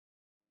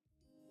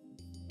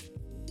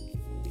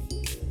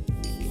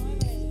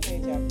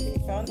Jackie,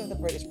 founder of the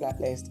British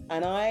Blacklist,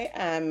 and I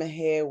am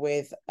here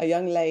with a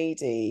young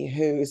lady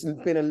who's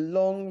been a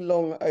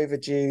long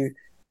overdue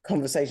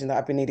conversation that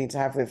I've been needing to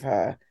have with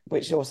her,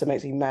 which also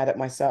makes me mad at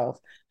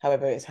myself.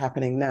 However, it's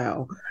happening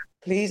now.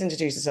 Please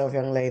introduce yourself,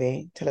 young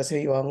lady. Tell us who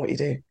you are and what you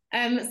do.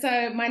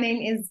 So my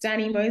name is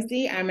Dani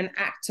Moseley. I'm an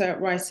actor,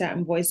 writer,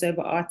 and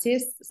voiceover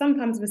artist,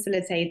 sometimes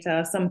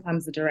facilitator,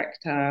 sometimes a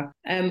director,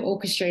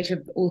 orchestrator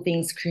of all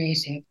things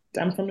creative.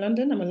 I'm from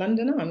London. I'm a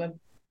Londoner. I'm a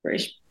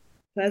British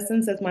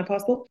person, says my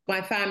passport.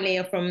 My family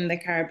are from the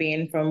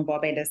Caribbean, from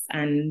Barbados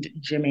and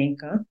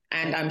Jamaica.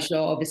 And I'm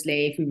sure,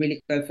 obviously, if we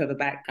really go further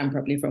back, I'm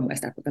probably from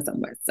West Africa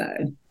somewhere.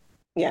 So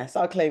yes,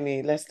 I'll claim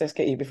you. Let's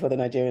get you before the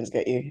Nigerians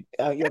get you.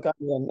 You're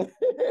Ghanaian.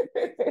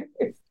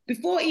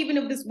 Before even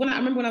of this, I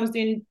remember when I was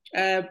doing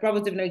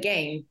Brothers of No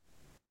Game,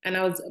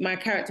 and my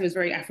character was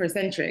very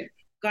Afrocentric.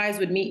 Guys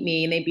would meet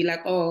me and they'd be like,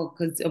 "Oh,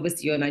 because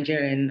obviously you're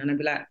Nigerian," and I'd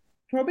be like,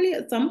 "Probably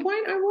at some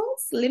point I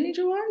was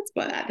lineage-wise,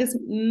 but at this,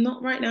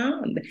 not right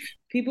now." And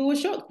people were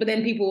shocked, but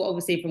then people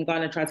obviously from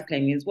Ghana tried to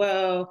claim me as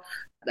well.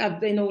 I've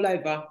been all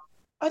over.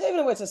 I don't even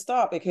know where to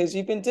start because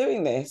you've been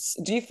doing this.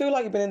 Do you feel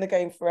like you've been in the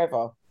game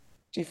forever?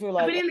 Do you feel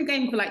like I've been in the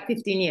game for like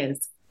 15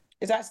 years?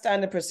 Is that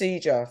standard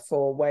procedure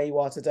for where you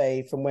are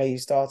today from where you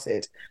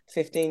started?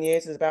 15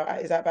 years is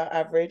that about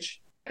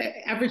average?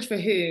 Average for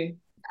who?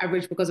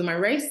 Average because of my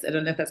race. I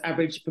don't know if that's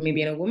average for me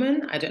being a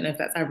woman. I don't know if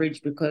that's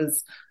average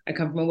because I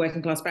come from a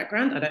working class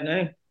background. I don't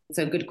know. It's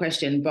a good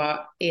question,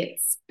 but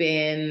it's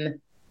been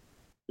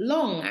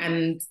long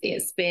and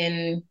it's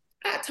been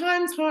at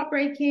times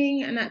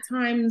heartbreaking and at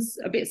times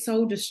a bit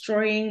soul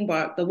destroying.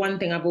 But the one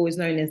thing I've always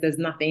known is there's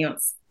nothing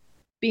else.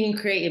 Being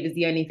creative is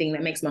the only thing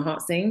that makes my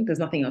heart sing. There's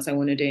nothing else I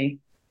want to do.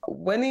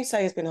 When you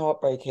say it's been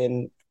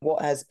heartbreaking,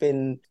 what has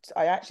been...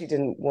 I actually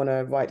didn't want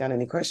to write down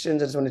any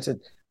questions. I just wanted to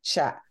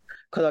chat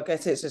because I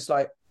guess it's just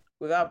like,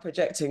 without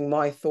projecting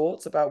my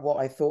thoughts about what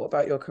I thought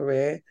about your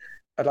career,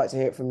 I'd like to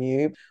hear it from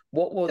you.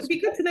 It'd be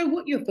good to know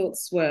what your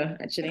thoughts were,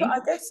 actually. I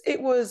guess it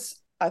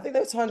was... I think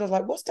there were times I was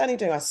like, what's Dani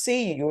doing? I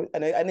see you.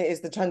 And it is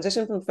the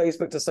transition from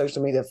Facebook to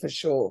social media for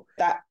sure.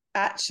 That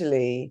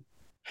actually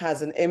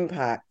has an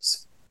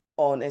impact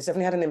on... It's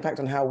definitely had an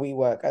impact on how we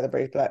work at the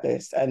British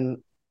Blacklist,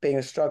 and being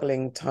a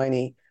struggling,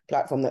 tiny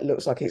platform that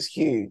looks like it's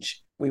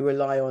huge, we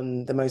rely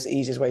on the most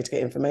easiest way to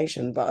get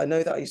information. But I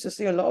know that I used to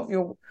see a lot of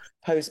your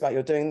posts about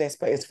you're doing this,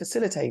 but it's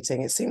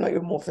facilitating. It seemed like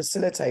you're more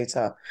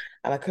facilitator.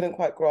 And I couldn't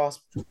quite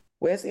grasp,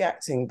 where's the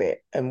acting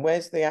bit and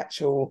where's the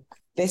actual,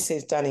 this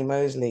is Dani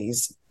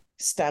Moseley's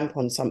stamp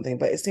on something,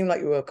 but it seemed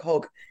like you were a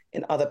cog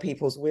in other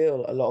people's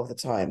wheel a lot of the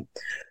time.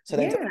 So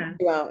then to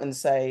go out and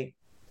say,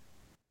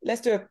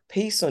 let's do a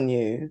piece on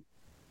you,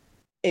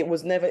 it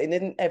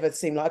didn't ever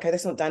seem like, okay,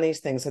 that's not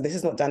Dani's thing, so this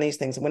is not Dani's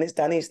thing. So when it's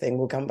Dani's thing,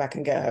 we'll come back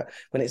and get her.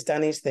 When it's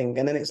Dani's thing,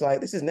 and then it's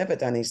like, this is never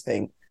Dani's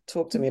thing.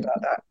 Talk to me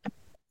about that.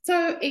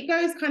 So it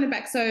goes kind of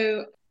back.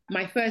 So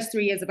my first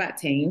 3 years of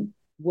acting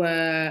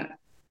were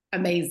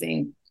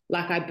amazing.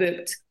 Like I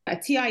booked a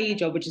TIE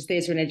job, which is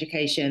theatre and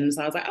education.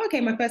 So I was like, okay,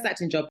 my first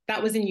acting job,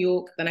 that was in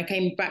York. Then I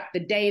came back the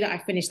day that I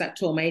finished that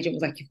tour. My agent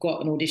was like, you've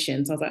got an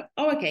audition. So I was like,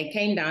 oh, okay,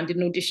 came down, did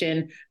an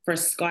audition for a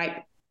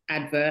Skype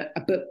advert.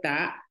 I booked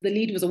that. The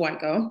lead was a white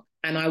girl,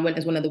 and I went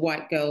as one of the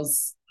white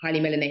girls' highly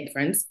melanated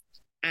friends.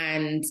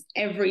 And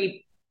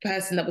every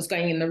person that was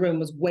going in the room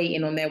was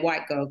waiting on their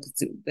white girl, because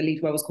the lead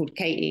girl was called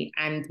Katie,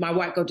 and my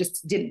white girl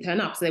just didn't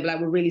turn up. So they were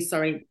like, we're really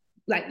sorry.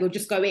 Like, we'll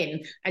just go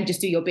in and just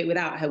do your bit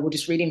without her. We'll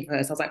just read in for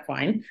her. So I was like,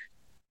 fine.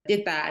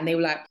 Did that. And they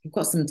were like, you've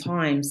got some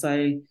time. So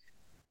do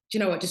you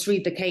know what? Just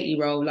read the Katie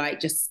role. Like,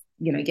 just,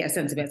 get a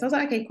sense of it. So I was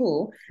like, okay,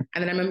 cool.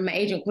 And then I remember my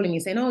agent calling me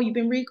saying, oh, you've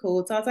been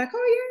recalled. So I was like,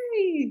 oh,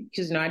 yay.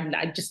 Because,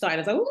 I just started. I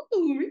was like,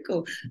 oh,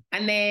 recall.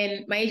 And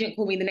then my agent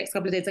called me the next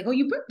couple of days, like, oh,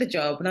 you booked the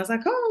job. And I was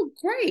like, oh,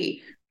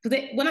 great.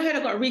 Because when I heard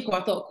I got a recall,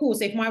 I thought, cool.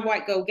 So if my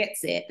white girl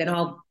gets it, then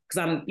because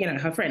I'm,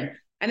 her friend.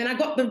 And then I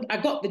got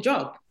the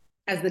job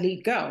as the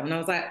lead girl. And I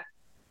was like,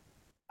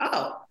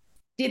 oh,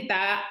 did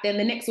that. Then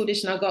the next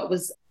audition I got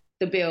was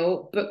The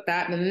Bill, booked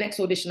that. And then the next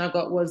audition I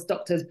got was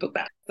Doctors, booked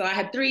that. So I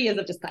had 3 years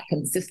of just like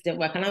consistent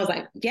work. And I was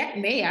like, get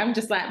me. I'm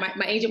just like,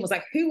 my agent was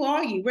like, who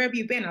are you? Where have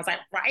you been? I was like,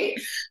 right.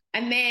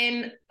 And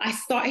then I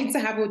started to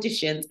have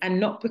auditions and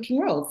not booking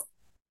roles.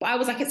 But I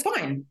was like, it's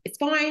fine. It's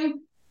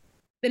fine.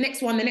 The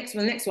next one.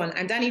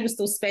 And Dani was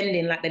still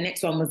spending, like the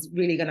next one was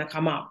really going to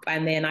come up.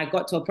 And then I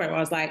got to a point where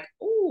I was like,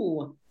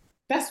 oh,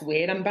 that's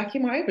weird. I'm back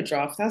in my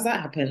overdraft. How's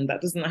that happen? I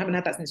haven't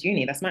had that since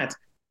uni. That's mad.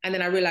 And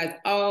then I realized,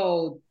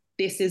 oh,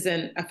 this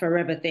isn't a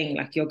forever thing.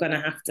 Like, you're going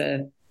to have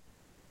to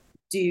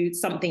do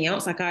something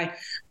else. Like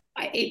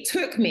it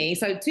took me,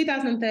 so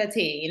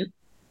 2013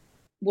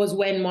 was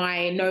when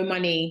my no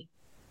money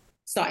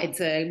started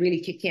to really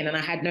kick in. And I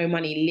had no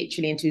money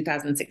literally in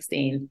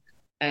 2016.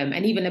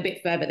 And even a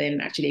bit further then,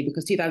 actually,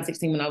 because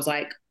 2016, when I was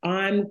like,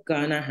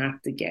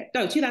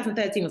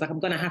 2013 was like, I'm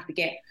going to have to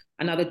get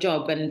another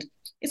job. And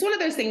it's one of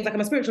those things, like,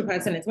 I'm a spiritual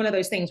person. It's one of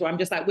those things where I'm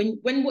just like,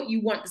 when what you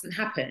want doesn't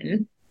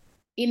happen,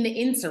 in the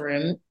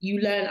interim,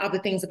 you learn other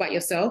things about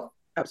yourself.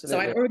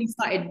 Absolutely. So I'd already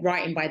started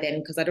writing by then,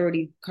 because I'd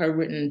already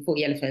co-written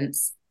 40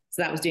 Elephants.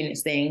 So that was doing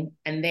its thing.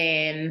 And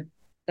then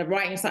the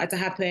writing started to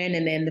happen.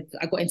 And then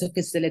I got into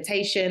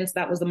facilitation. So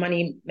that was the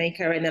money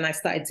maker. And then I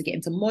started to get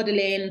into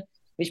modeling,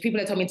 which people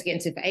had told me to get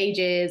into for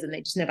ages, and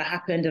it just never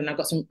happened. And I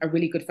got a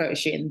really good photo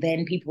shoot, and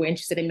then people were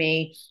interested in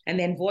me. And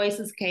then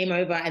voices came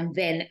over, and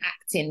then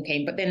acting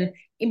came. But then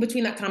in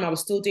between that time, I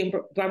was still doing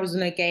Brothers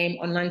in a Game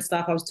online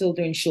stuff. I was still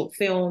doing short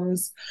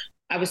films.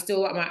 I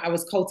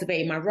was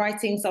cultivating my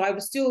writing. So I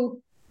was still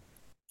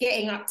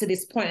getting up to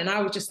this point, and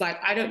I was just like,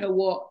 I don't know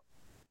what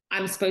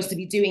I'm supposed to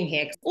be doing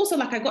here. Also,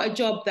 like, I got a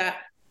job that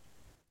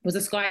was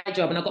a Sky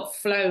job, and I got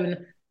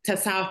flown to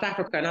South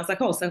Africa. And I was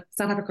like, oh, so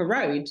South Africa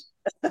Road?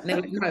 And they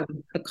were like, no,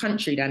 the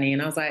country, Dani.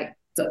 And I was like,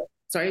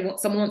 sorry,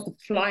 someone wants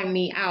to fly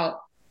me out.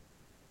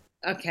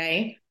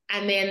 Okay.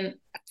 And then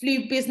I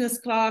flew business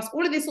class,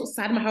 all of this sort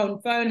of, had my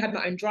own phone, had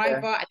my own driver.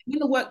 Yeah. And when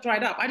the work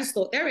dried up, I just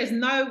thought, there is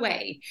no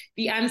way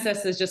the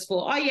ancestors just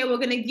thought, oh yeah, we're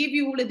going to give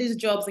you all of these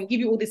jobs and give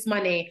you all this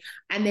money,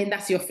 and then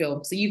that's your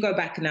film. So you go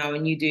back now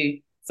and you do.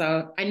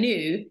 So I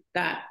knew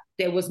that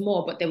there was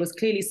more, but there was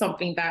clearly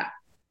something that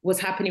was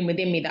happening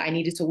within me that I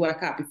needed to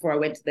work out before I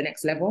went to the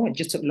next level. It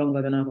just took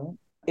longer than I thought.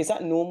 Is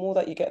that normal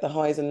that you get the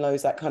highs and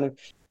lows, that kind of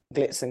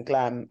glitz and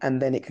glam,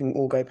 and then it can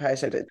all go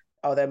pear-shaped?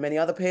 Are there many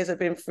other peers that have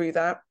been through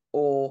that,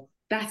 or?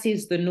 That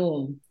is the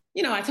norm.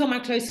 You know, I tell my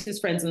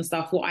closest friends and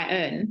stuff what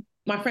I earn.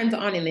 My friends that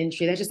aren't in the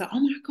industry, they're just like, oh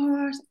my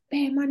gosh,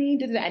 bare money,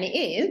 and it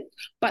is,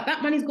 but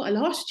that money's got to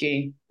last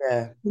you.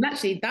 Yeah. And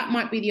actually, that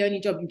might be the only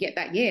job you get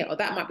that year, or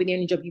that might be the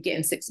only job you get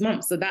in 6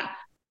 months. So that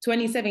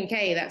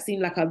 27K, that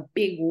seemed like a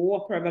big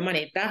whopper of a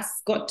money.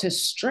 That's got to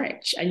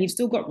stretch, and you've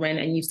still got rent,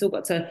 and you've still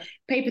got to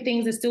pay for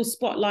things. There's still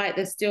spotlight,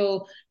 there's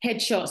still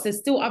headshots, there's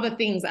still other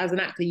things as an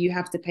actor you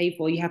have to pay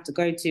for, you have to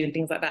go to, and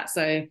things like that.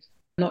 So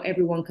not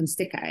everyone can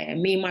stick at it.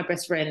 And me and my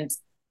best friend,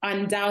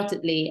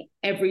 undoubtedly,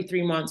 every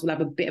 3 months we'll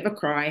have a bit of a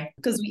cry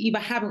because we either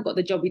haven't got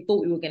the job we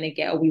thought we were going to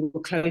get or we were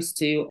close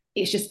to.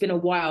 It's just been a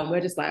while, and we're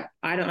just like,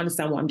 I don't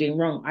understand what I'm doing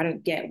wrong. I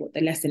don't get what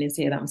the lesson is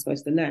here that I'm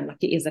supposed to learn.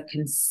 Like, it is a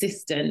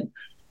consistent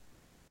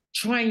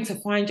trying to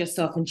find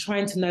yourself and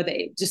trying to know that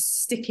it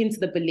just stick into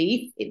the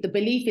belief. The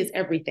belief is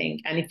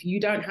everything. And if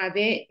you don't have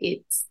it,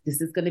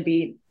 this is going to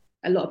be,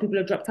 a lot of people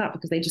have dropped out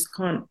because they just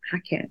can't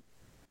hack it.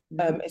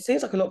 It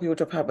seems like a lot of people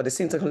drop out, but it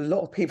seems like a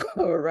lot of people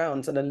are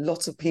around, and a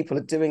lot of people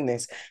are doing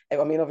this.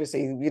 I mean,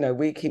 obviously, you know,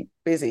 we keep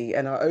busy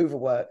and are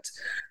overworked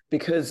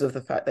because of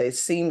the fact that it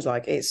seems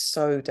like it's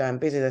so damn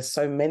busy. There's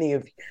so many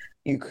of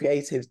you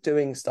creatives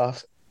doing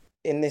stuff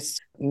in this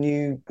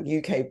new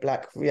UK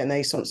Black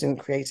Renaissance in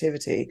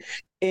creativity.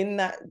 In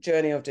that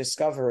journey of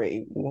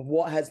discovery,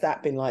 what has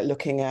that been like,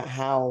 looking at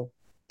how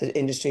the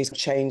industry's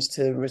changed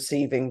to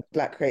receiving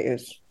Black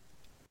creatives?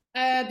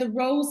 The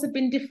roles have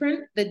been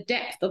different. The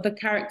depth of the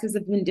characters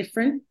have been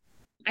different.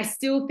 I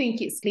still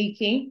think it's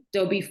leaking.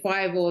 There'll be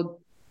 5 or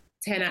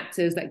 10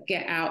 actors that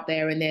get out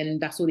there, and then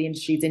that's all the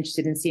industry's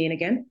interested in seeing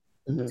again.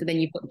 Mm-hmm. So then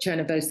you've got the churn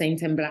of those same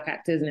 10 Black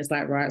actors, and it's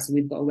like, right, so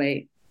we've got to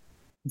wait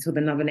until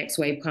another next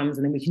wave comes,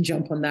 and then we can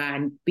jump on that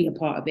and be a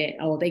part of it.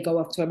 Or they go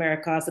off to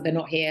America, so they're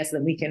not here, so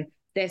then we can.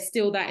 There's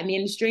still that in the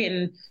industry.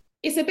 And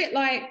it's a bit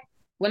like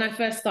when I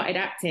first started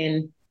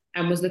acting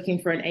and was looking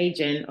for an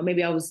agent, or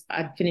maybe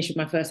I'd finished with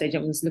my first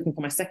agent and was looking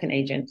for my second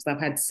agent, because I've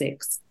had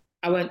 6.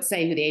 I won't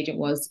say who the agent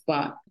was,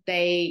 but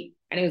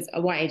and it was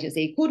a white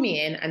agency, called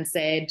me in and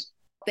said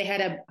they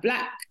had a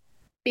Black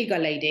bigger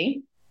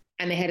lady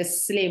and they had a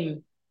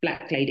slim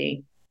Black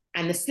lady.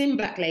 And the slim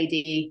Black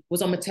lady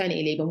was on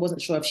maternity leave and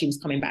wasn't sure if she was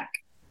coming back.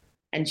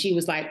 And she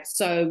was like,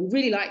 so we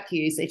really like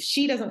you. So if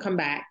she doesn't come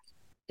back,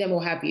 then we'll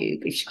have you.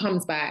 But if she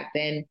comes back,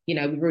 then, you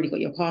know, we've already got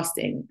your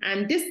casting.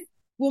 And this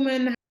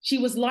woman, she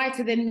was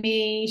lighter than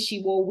me.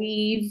 She wore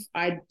weave.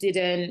 Her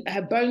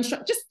bone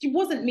structure, just, it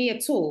wasn't me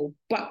at all.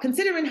 But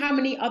considering how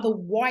many other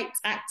white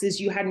actors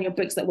you had in your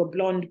books that were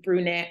blonde,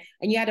 brunette,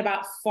 and you had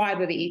about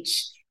 5 of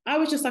each, I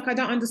was just like, I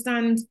don't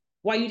understand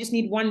why you just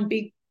need one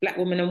big Black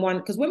woman and one,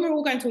 because when we're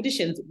all going to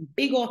auditions,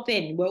 big or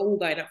thin, we're all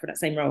going up for that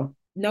same role.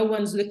 No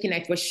one's looking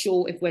at if we're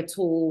short, if we're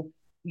tall,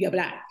 you're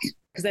Black.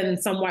 Because then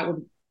some white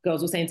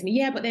girls were saying to me,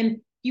 yeah, but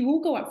then you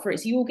all go up for it,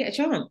 so you all get a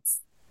chance.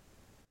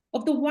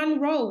 Of the one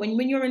role,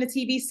 when you're in a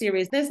TV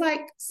series, there's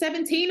like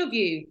 17 of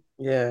you.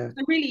 Yeah.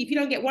 So really, if you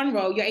don't get one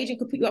role, your agent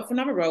could put you up for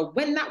another role.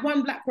 When that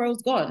one Black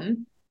role's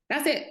gone,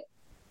 that's it.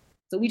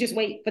 So we just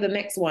wait for the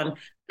next one.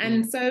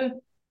 And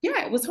so,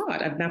 yeah, it was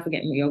hard. I'm now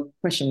forgetting what your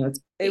question was.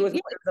 It was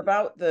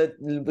about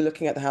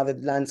looking at how the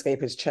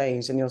landscape has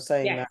changed, and you're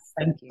saying that.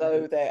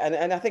 So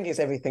and I think it's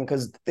everything,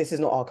 because this is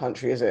not our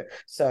country, is it?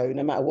 So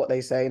no matter what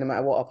they say, no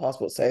matter what our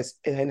passport says,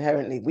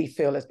 inherently we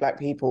feel as Black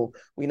people,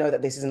 we know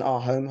that this isn't our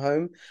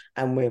home,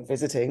 and we're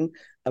visiting,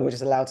 and we're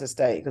just allowed to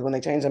stay, because when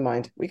they change their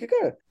mind, we could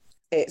go.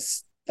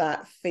 It's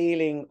that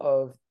feeling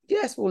of,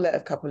 yes, we'll let a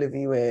couple of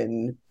you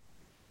in.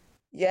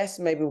 Yes,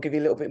 maybe we'll give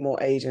you a little bit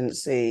more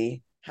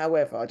agency.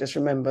 However, just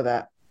remember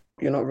that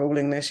you're not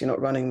ruling this, you're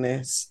not running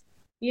this.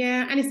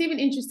 Yeah, and it's even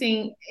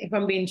interesting, if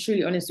I'm being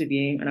truly honest with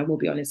you, and I will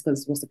be honest,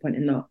 because what's the point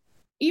in not?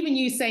 Even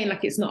you saying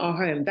like it's not our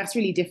home, that's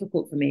really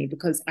difficult for me,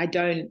 because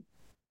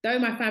though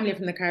my family are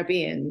from the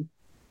Caribbean,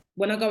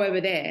 when I go over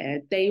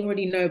there, they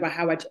already know by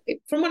how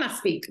from when I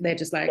speak, they're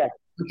just like,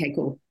 okay,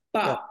 cool.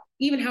 But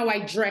even how I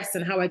dress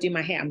and how I do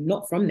my hair, I'm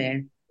not from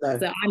there. No.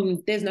 So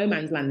there's no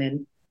man's land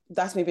then.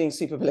 That's me being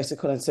super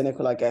political and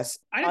cynical, I guess.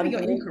 I don't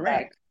think you're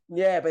incorrect.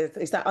 Yeah, but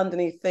it's that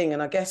underneath thing.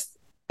 And I guess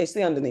it's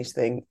the underneath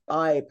thing.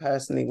 I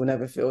personally will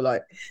never feel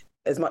like,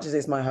 as much as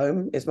it's my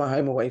home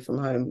away from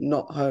home,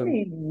 not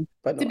home.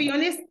 But to be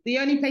honest, the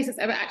only place that's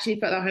ever actually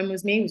felt like home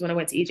was me was when I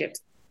went to Egypt.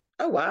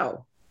 Oh,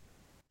 wow.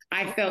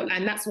 I felt,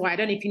 and that's why, I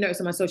don't know if you notice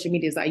on my social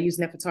medias that I use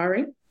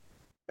Nefertari.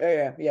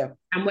 Yeah.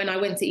 And when I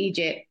went to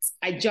Egypt,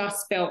 I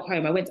just felt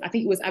home. I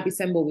think it was Abu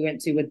Simbel we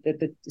went to, with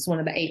it's one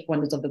of the 8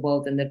 wonders of the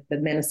world, and the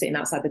men are sitting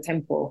outside the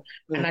temple.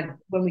 And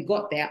when we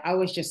got there, I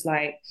was just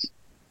like,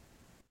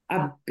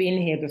 I've been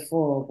here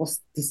before.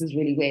 This is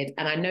really weird.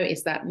 And I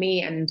noticed that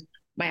me and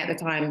my, at the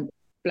time,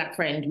 black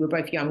friend, we were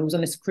both young. We was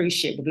on this cruise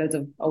ship with loads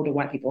of older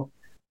white people.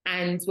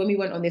 And when we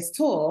went on this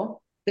tour,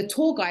 the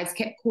tour guides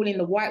kept calling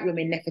the white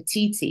women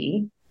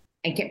Nefertiti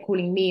and kept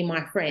calling me and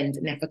my friend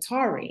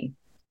Nefertari.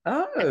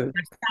 Oh. And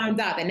I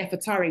found out that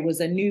Nefertari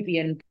was a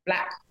Nubian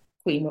black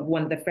queen of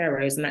one of the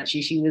pharaohs, and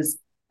actually she was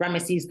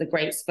Ramesses the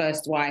Great's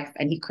first wife,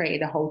 and he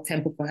created a whole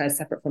temple for her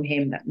separate from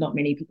him that not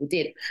many people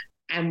did.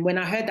 And when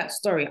I heard that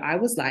story, I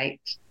was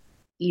like,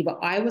 either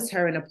I was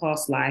her in a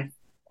past life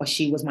or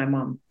she was my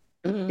mum.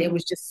 Mm-hmm. There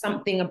was just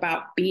something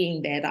about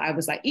being there that I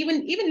was like,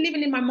 even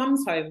living in my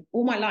mum's home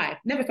all my life,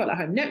 never felt like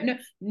home.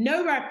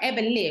 Nowhere I've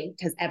ever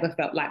lived has ever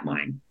felt like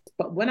mine.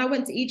 But when I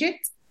went to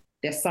Egypt,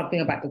 there's something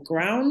about the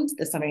ground,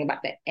 there's something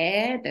about the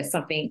air, there's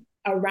something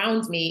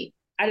around me,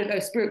 I don't know,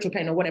 spiritual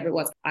plane or whatever it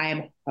was. I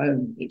am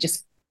home. It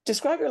just...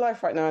 Describe your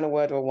life right now in a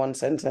word or one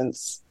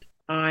sentence.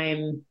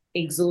 I'm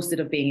exhausted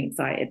of being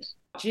excited.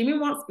 Jimmy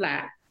Wants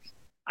Black,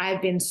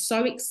 I've been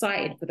so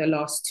excited for the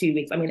last 2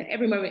 weeks. I mean,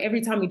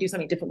 every time we do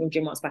something different with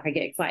Jim Wants Back, I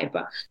get excited.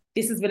 But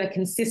this has been a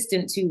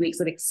consistent 2 weeks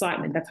of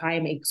excitement that I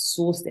am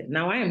exhausted.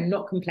 Now, I am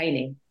not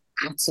complaining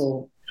at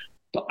all.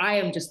 But I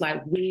am just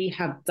like, we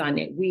have done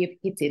it. We have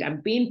hit it.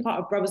 And being part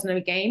of Brothers in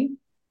the Game,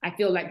 I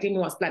feel like Jimmy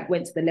Wants Black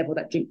went to the level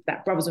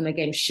that Brothers in the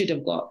Game should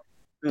have got,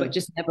 but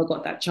just never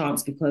got that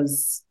chance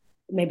because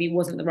maybe it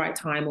wasn't the right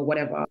time or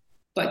whatever.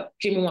 But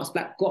Jimmy Wants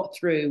Black got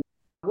through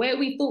where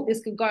we thought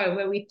this could go and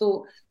where we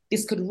thought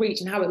this could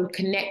reach and how it would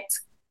connect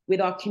with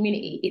our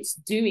community. It's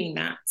doing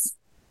that.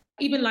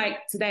 Even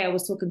like today, I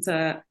was talking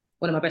to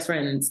one of my best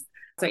friends.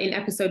 So in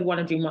episode 1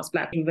 of Dream Wants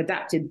Black, we've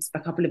adapted a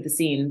couple of the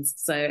scenes.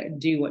 So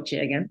do watch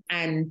it again.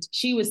 And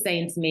she was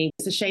saying to me,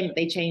 it's a shame that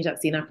they changed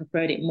that scene. I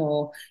preferred it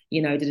more,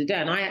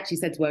 And I actually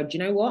said to her, do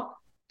you know what?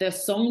 The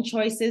song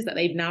choices that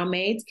they've now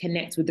made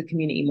connect with the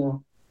community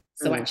more.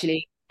 So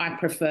actually, I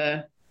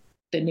prefer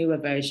the newer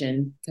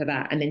version to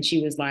that. And then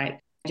she was like,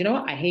 do you know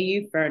what? I hear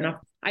you. Fair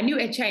enough. I knew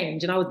it had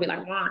changed and I was a bit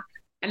like, what?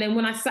 And then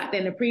when I sat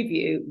there in the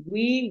preview,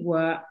 we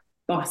were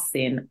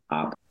busting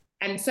up.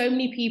 And so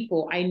many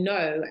people I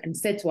know and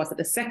said to us at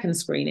the second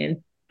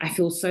screening, I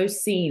feel so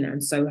seen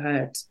and so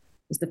heard.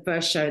 It's the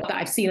first show that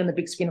I've seen on the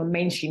big screen on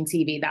mainstream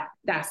TV.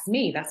 That's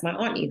me. That's my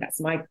auntie. It's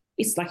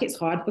like it's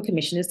hard for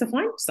commissioners to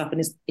find stuff.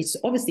 And it's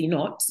obviously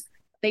not.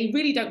 They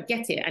really don't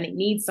get it. And it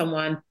needs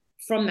someone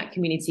from that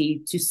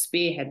community to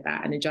spearhead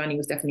that. And Adjani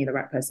was definitely the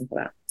right person for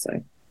that.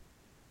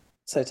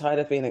 So tired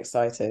of being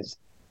excited.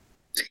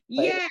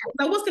 Yeah,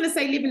 I was going to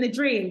say living the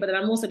dream, but then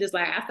I'm also just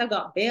like, I still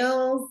got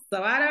bills,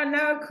 so I don't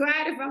know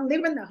quite if I'm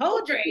living the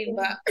whole dream.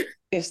 But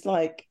it's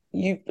like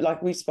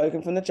we've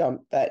spoken from the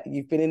jump that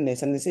you've been in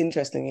this, and it's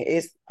interesting.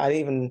 It's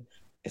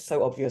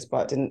so obvious, but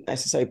I didn't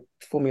necessarily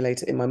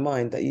formulate it in my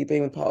mind that you've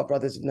been part of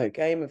Brothers of No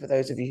Game. And for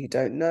those of you who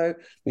don't know,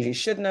 you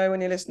should know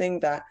when you're listening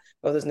that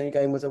Brothers of No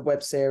Game was a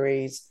web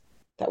series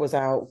that was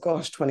out,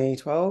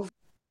 2012.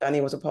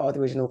 Dani was a part of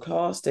the original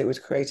cast. It was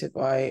created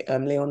by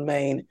Leon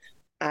Main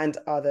and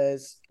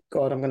others.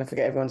 God, I'm going to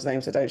forget everyone's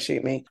name, so don't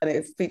shoot me. And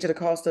it featured a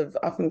cast of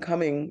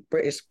up-and-coming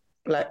British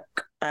Black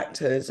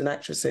actors and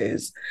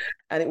actresses.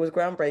 And it was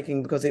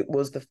groundbreaking because it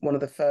was one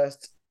of the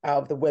first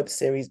out of the web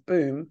series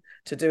boom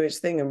to do its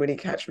thing and really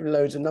catch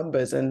loads of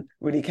numbers and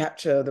really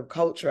capture the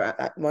culture at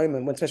that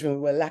moment, especially when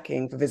we were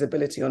lacking for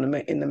visibility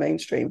in the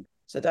mainstream.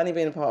 So Dani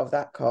being a part of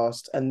that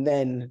cast and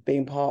then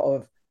being part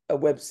of a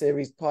web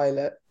series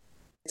pilot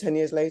 10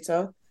 years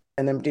later,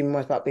 and then Dreaming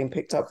Wants Black being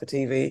picked up for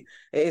TV,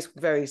 it is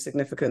very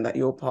significant that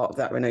you're part of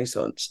that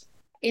renaissance.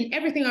 In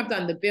everything I've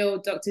done, the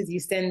Build, Doctors,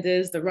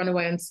 EastEnders, The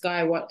Runaway on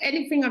Sky,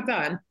 anything I've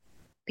done,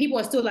 people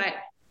are still like,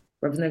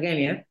 Brothers in the Game,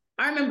 yeah?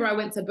 I remember I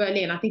went to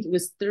Berlin, I think it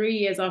was 3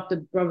 years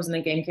after Brothers in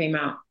the Game came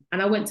out,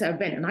 and I went to an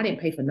event and I didn't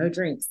pay for no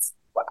drinks.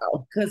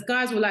 Wow. Because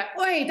guys were like,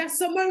 oi, that's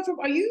Simone from,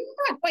 are you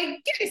mad?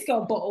 Wait, get this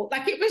girl a bottle.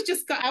 Like, it was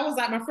just, I was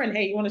like, my friend,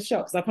 hey, you want a shot?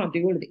 Because I can't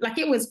do all of it. Like,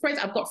 it was crazy.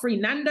 I've got free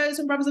Nando's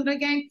from Brothers in the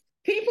Game.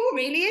 People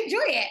really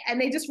enjoy it.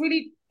 And they just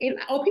really,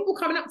 or people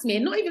coming up to me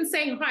and not even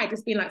saying hi,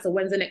 just being like, so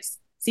when's the next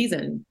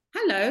season?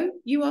 Hello,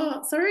 you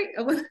are, sorry?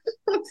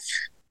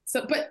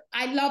 But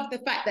I love the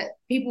fact that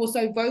people were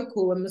so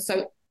vocal and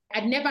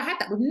I'd never had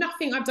that with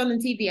nothing I've done on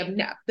TV.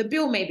 The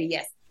Bill maybe,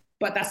 yes.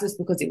 But that's just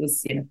because it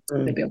was,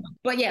 the Bill.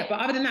 But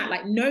other than that,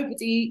 like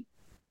nobody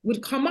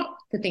would come up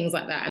to things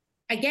like that.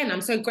 again,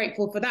 I'm so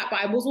grateful for that. But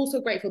I was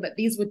also grateful that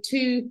these were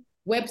two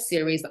web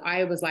series that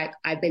I was like,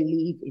 I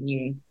believe in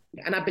you.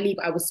 And I believe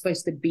I was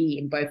supposed to be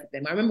in both of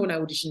them. I remember when I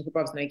auditioned for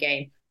Brothers No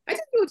Game, I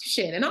did the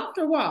audition. And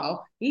after a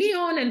while,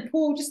 Leon and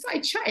Paul just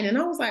started chatting. And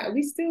I was like, are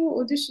we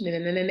still auditioning?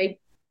 And then they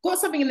got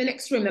something in the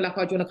next room. They're like,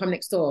 oh, do you want to come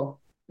next door?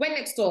 Went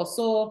next door,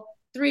 saw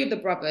three of the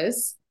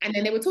brothers. And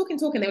then they were talking.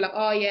 They were like,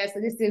 oh, yeah, so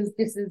this is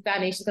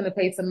Dani. She's going to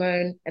play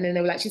Simone. And then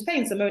they were like, she's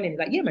playing Simone. And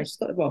like, yeah, man, she's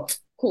got the role.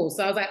 Cool.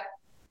 So I was like,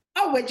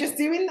 oh, we're just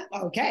doing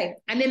that? Okay.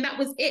 And then that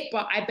was it.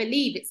 But I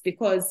believe it's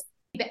because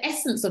the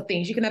essence of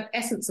things, you can have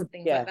essence of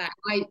things like that.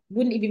 I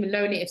wouldn't have even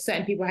known it if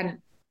certain people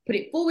hadn't put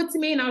it forward to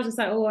me. And I was just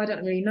like, oh, I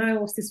don't really know.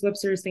 What's this web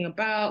series thing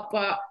about?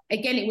 But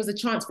again, it was a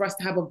chance for us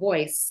to have a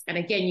voice. And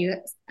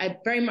again,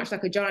 very much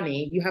like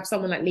Adjani, you have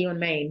someone like Leon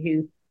Main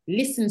who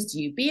listens to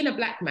you. Being a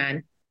Black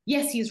man,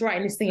 yes, he's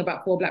writing this thing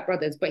about 4 Black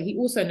brothers, but he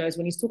also knows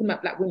when he's talking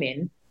about Black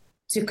women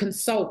to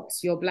consult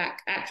your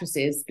Black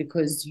actresses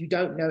because you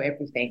don't know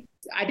everything.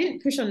 I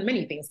didn't push on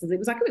many things because it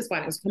was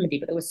fine, it was comedy,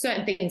 but there were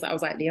certain things that I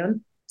was like,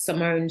 Leon,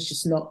 Simone's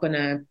just not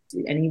gonna,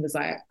 and he was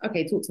like,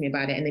 okay, talk to me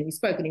about it. And then we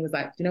spoke and he was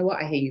like, you know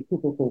what, I hear you,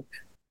 cool.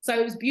 So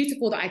it was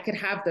beautiful that I could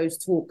have those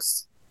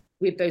talks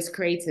with those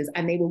creators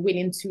and they were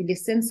willing to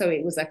listen. So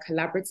it was a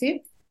collaborative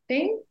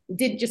thing. It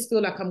did just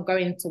feel like I'm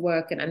going to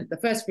work and the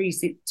first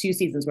 2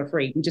 seasons were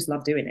free. We just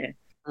loved doing it.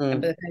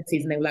 And for the third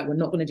season, they were like, we're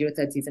not gonna do a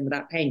third season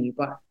without paying you,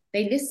 but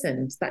they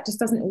listened. That just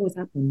doesn't always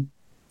happen.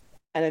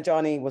 And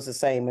Adjani was the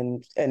same,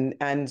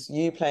 and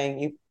you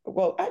playing,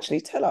 well,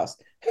 actually, tell us,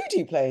 who do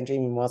you play in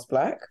Dreaming Whilst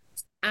Black?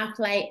 I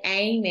play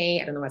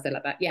Amy. I don't know why I said it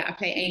like that. Yeah, I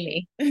play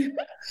Amy.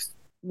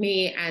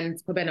 Me and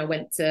Pabena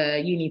went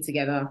to uni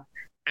together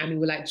and we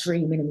were like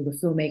dreaming and we were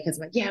filmmakers.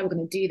 Like, yeah, we're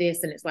going to do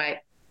this. And it's like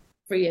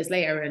 3 years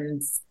later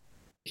and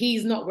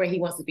he's not where he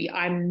wants to be.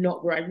 I'm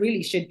not where I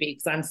really should be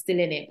because I'm still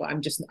in it, but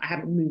I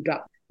haven't moved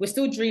up. We're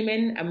still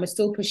dreaming and we're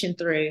still pushing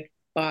through,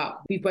 but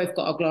we've both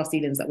got our glass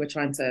ceilings that we're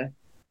trying to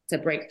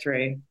break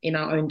through in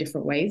our own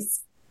different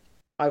ways.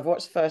 I've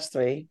watched the first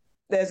 3.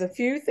 There's a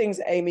few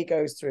things Amy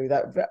goes through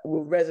that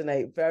will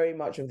resonate very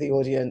much with the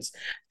audience.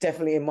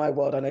 Definitely in my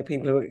world, I know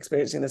people who are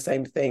experiencing the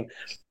same thing.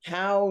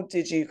 How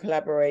did you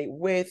collaborate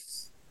with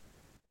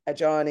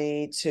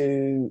Adjani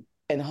to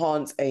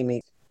enhance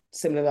Amy?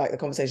 Similar like the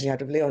conversation you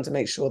had with Leon to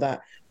make sure that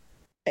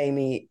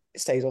Amy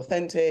stays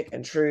authentic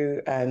and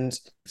true and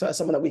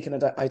someone that we can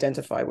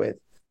identify with.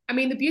 I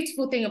mean, the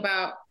beautiful thing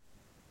about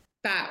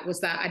that was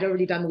that I'd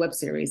already done the web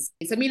series.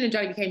 So me and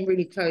Adjani became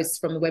really close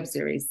from the web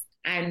series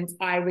and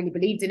I really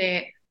believed in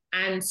it.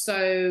 And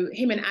so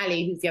him and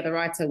Ali, who's the other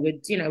writer,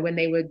 would, when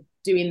they were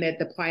doing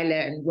the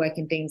pilot and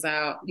working things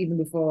out, even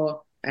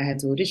before I had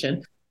to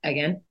audition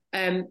again,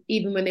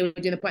 even when they were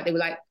doing the pilot, they were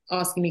like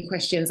asking me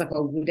questions like,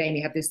 oh, would Amy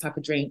have this type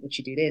of drink? Would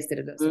she do this?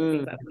 Things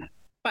like that.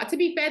 But to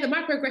be fair, the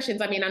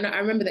microaggressions, I mean, I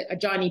remember that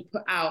Adjani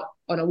put out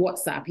on a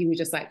WhatsApp, he was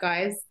just like,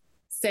 guys,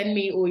 send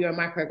me all your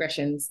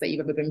microaggressions that you've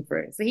ever been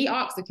through. So he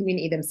asked the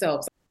community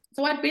themselves.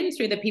 So I'd been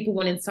through the people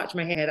wanting to touch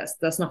my hair.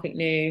 That's nothing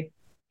new.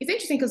 It's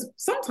interesting because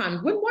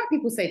sometimes when white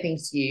people say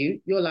things to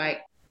you, you're like,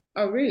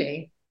 oh,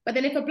 really? But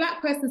then if a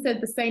Black person said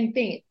the same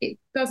thing, it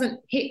doesn't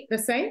hit the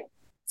same.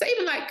 So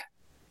even like,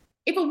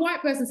 if a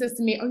white person says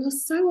to me, oh, you're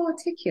so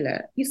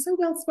articulate, you're so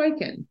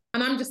well-spoken.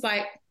 And I'm just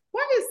like,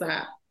 why is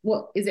that?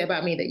 What is it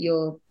about me that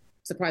you're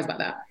surprised about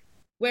that?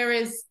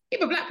 Whereas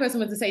if a Black person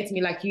was to say to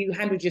me, like, you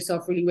handled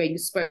yourself really well, you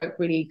spoke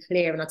really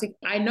clear and articulate,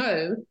 I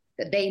know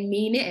that they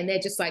mean it and they're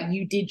just like,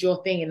 you did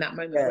your thing in that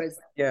moment. Whereas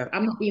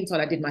I'm not being told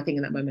I did my thing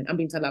in that moment. I'm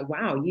being told like,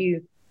 wow,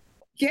 you,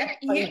 yeah,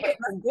 I hear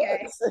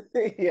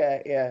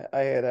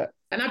that.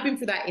 And I've been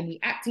through that in the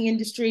acting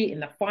industry, in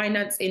the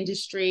finance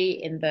industry,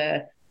 in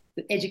the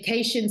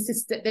education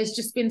system. There's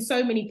just been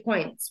so many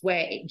points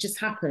where it just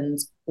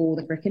happens all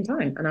the freaking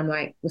time. And I'm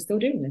like, we're still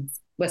doing this.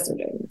 We're still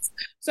doing this.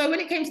 So when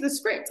it came to the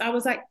script, I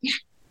was like, yeah.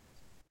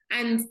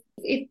 And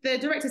if the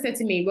director said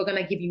to me, we're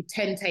going to give you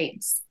 10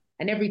 takes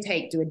and every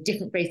take do a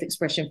different face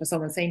expression for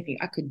someone saying thing,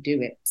 I could do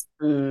it.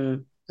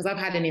 Because I've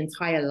had an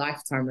entire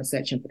lifetime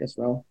researching for this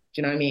role.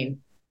 Do you know what I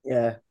mean?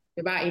 Yeah.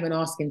 Without even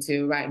asking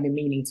to, without even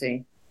meaning to.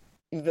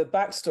 The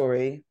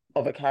backstory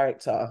of a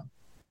character,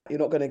 you're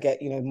not going to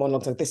get,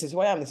 monologues like, this is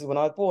who I am, this is when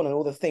I was born, and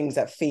all the things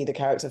that feed a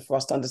character for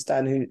us to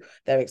understand who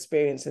their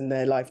experience in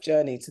their life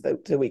journey so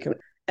that we can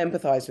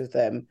empathize with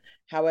them.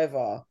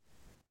 However,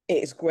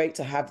 it's great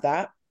to have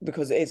that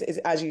because it's,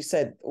 as you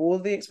said, all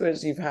the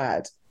experience you've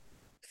had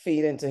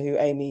feed into who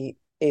Amy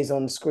is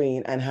on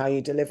screen and how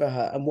you deliver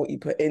her and what you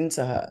put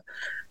into her.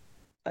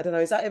 I don't know,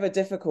 is that ever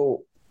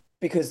difficult?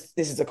 Because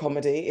this is a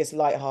comedy, it's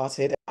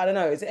lighthearted. I don't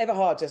know, is it ever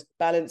hard just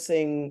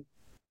balancing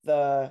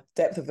the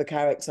depth of the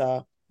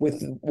character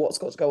with what's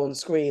got to go on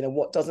screen and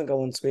what doesn't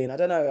go on screen? I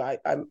don't know.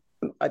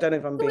 I don't know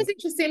if I'm being... It was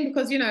interesting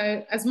because,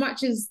 as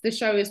much as the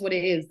show is what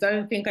it is,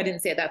 don't think I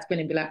didn't see it that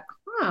screen and be like,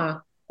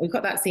 we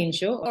got that scene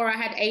short. Or I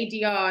had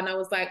ADR and I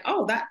was like,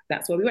 oh,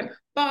 that's where we went.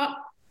 But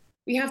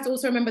we have to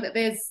also remember that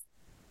there's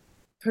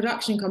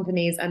production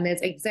companies and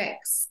there's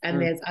execs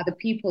and there's other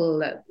people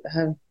that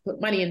have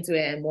put money into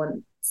it and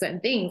want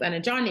certain things.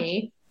 And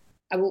Adjani,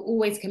 I will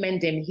always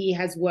commend him. He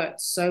has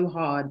worked so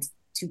hard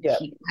to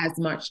keep as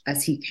much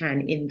as he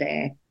can in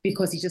there,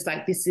 because he's just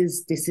like, this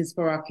is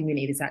for our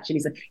community. This actually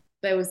is.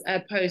 There was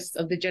a post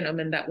of the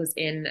gentleman that was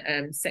in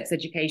sex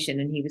education,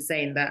 and he was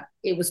saying that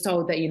it was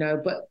told that, you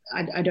know, but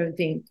I don't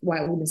think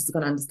white audiences are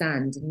going to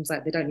understand. And he was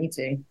like, they don't need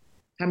to.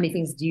 How many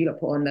things do you lot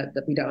put on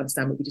that we don't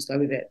understand, but we just go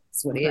with it?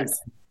 That's what it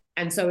is.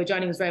 And so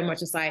Adjani was very much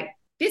just like,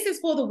 this is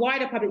for the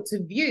wider public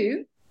to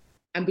view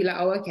and be like,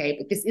 oh, okay,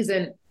 but this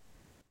isn't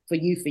for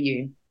you.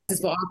 This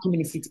is for our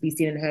community to be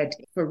seen and heard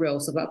for real.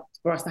 So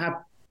for us to have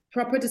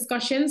proper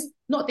discussions,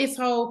 not this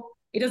whole,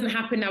 it doesn't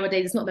happen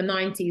nowadays. It's not the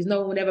 90s. No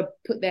one would ever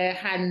put their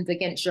hand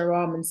against your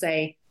arm and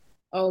say,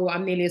 oh,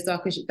 I'm nearly as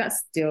dark as you. That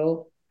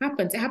still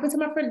happens. It happened to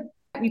my friend.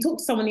 We talked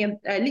to someone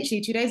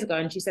literally 2 days ago,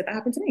 and she said that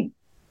happened to me.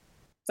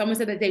 Someone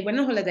said that they went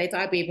on holiday to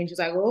Ibiza, and she was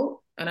like,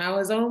 oh, and I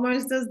was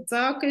almost as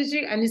dark as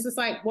you. And it's just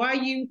like, why are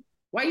you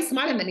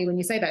smiling at me when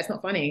you say that? It's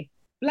not funny.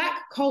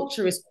 Black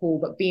culture is cool,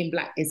 but being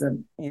Black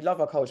isn't. You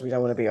love our culture, we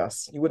don't want to be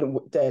us. You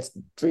wouldn't dare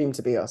dream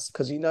to be us,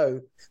 because you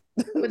know.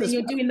 But then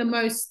you're doing the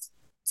most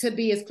to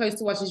be as close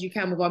to us as you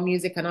can with our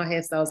music and our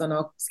hairstyles and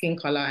our skin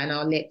color and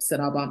our lips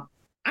and our bump.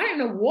 I don't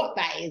know what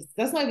that is.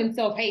 That's not even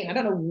self-hating. I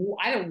don't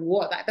know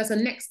what that's the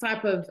next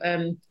type of,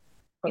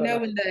 you know,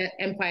 when the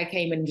empire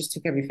came and just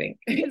took everything.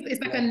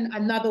 It's like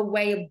another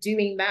way of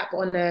doing that, but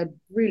on a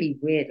really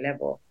weird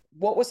level.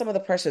 What were some of the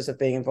pressures of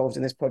being involved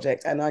in this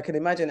project? And I can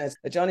imagine, as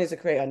Adjani is a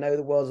creator, I know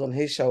the world's on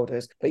his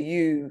shoulders, but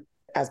you,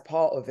 as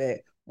part of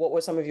it, what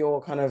were some of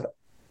your kind of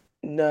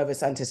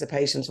nervous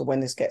anticipations for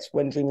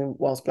when Dreaming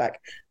Whilst Black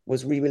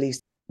was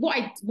re-released? What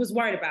I was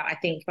worried about, I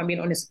think, if I'm being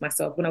honest with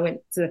myself, when I went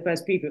to the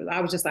first preview,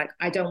 I was just like,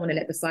 I don't want to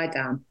let the side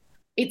down.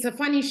 It's a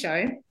funny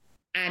show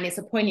and it's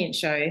a poignant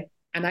show.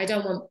 And I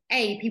don't want,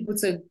 people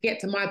to get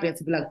to my bit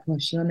to be like, oh,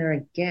 she on there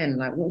again?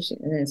 Like, what's she?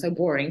 And it's so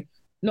boring,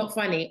 not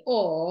funny.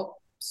 Or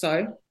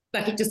so,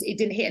 like, it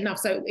didn't hit enough.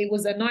 So it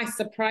was a nice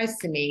surprise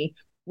to me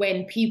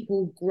when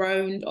people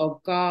groaned or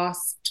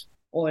gasped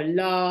or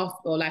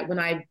laughed, or like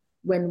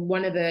when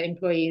one of the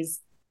employees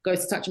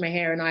goes to touch my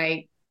hair and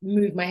I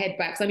move my head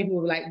back. Some people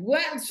were like,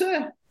 what?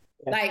 Yeah.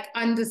 Like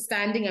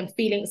understanding and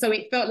feeling. So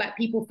it felt like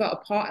people felt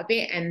a part of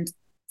it. And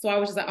so I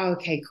was just like, oh,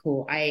 okay,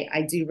 cool.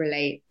 I do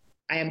relate.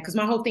 I am, because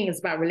my whole thing is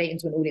about relating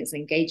to an audience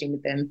and engaging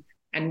with them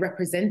and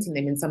representing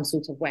them in some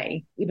sort of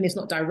way, even if it's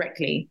not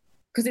directly.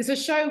 Because it's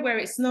a show where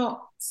it's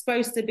not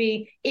supposed to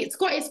be, it's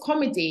got its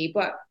comedy,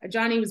 but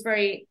Adjani was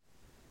very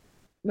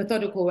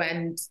methodical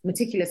and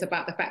meticulous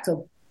about the fact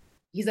of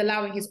he's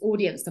allowing his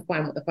audience to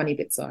find what the funny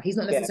bits are. He's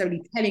not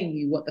necessarily telling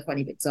you what the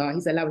funny bits are.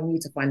 He's allowing you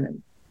to find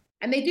them.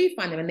 And they do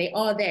find them, and they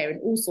are there in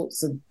all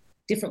sorts of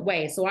different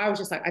ways. So I was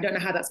just like, I don't know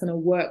how that's going to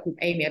work with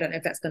Amy. I don't know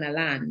if that's going to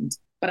land.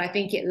 But I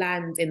think it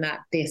lands in that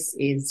this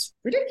is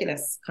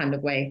ridiculous kind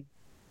of way.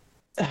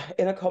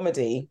 In a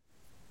comedy,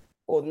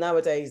 or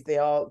nowadays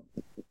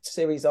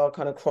series are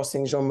kind of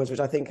crossing genres, which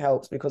I think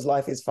helps, because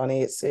life is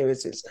funny, it's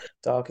serious, it's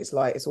dark, it's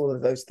light, it's all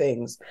of those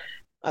things.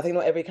 I think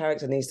not every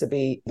character needs to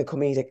be the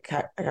comedic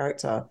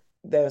character.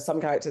 There are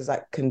some characters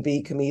that can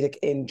be comedic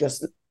in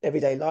just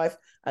everyday life,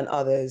 and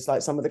others,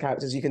 like some of the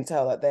characters, you can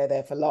tell that they're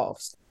there for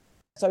laughs.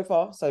 So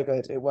far, so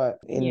good. It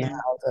worked in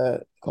how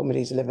the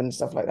comedy's delivered and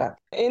stuff like that.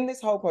 In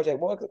this whole project,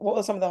 what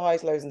are some of the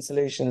highs, lows, and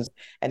solutions?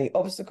 Any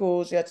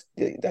obstacles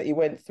that you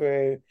went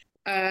through?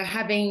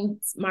 Having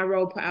my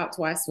role put out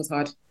twice was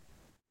hard.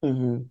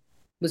 Mm-hmm.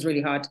 Was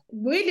really hard.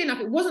 Weirdly enough,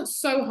 it wasn't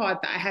so hard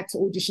that I had to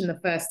audition the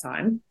first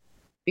time,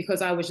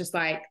 because I was just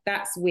like,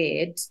 that's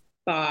weird,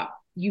 but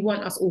you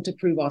want us all to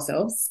prove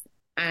ourselves.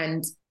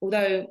 And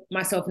although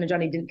myself and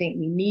Adjani didn't think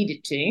we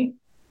needed to,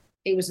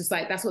 it was just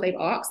like, that's what they've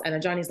asked.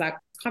 And Adjani's like,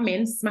 come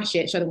in, smash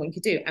it, show them what you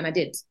could do. And I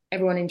did.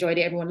 Everyone enjoyed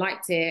it. Everyone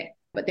liked it.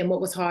 But then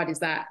what was hard is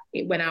that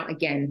it went out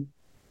again.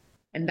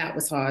 And that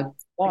was hard.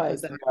 Why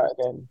is it out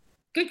again?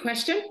 Good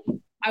question.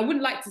 I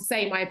wouldn't like to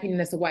say my opinion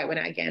as to why it went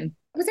out again.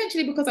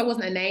 Potentially because I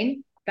wasn't a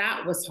name.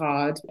 That was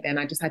hard. Then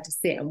I just had to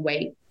sit and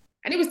wait.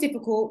 And it was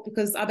difficult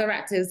because other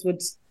actors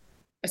would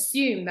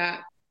assume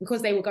that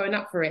because they were going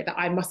up for it, that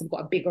I must have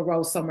got a bigger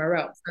role somewhere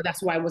else. So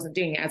that's why I wasn't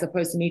doing it, as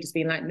opposed to me just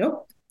being like,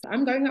 nope,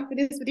 I'm going up for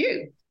this with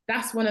you.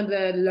 That's one of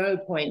the low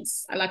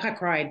points. I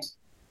cried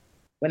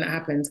when that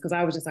happened, because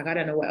I was just like, I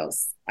don't know what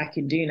else I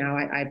can do now.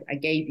 I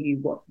gave you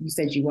what you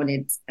said you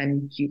wanted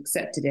and you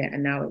accepted it,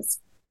 and now it's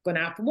gone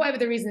out for whatever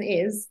the reason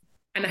is.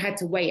 And I had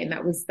to wait, and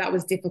that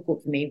was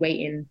difficult for me,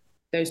 waiting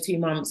those 2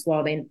 months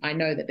while I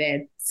know that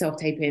they're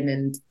self-taping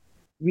and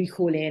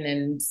recalling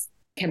and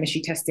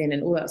chemistry testing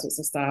and all that sorts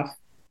of stuff.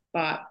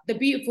 But the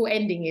beautiful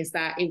ending is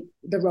that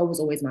the role was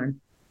always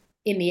mine.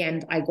 In the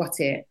end, I got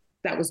it.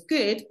 That was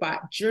good, but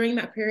during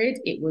that period,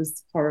 it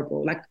was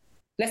horrible. Like,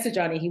 bless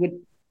Adjani, he would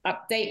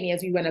update me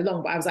as we went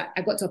along, but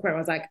I got to a point where I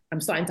was like,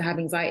 I'm starting to have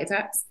anxiety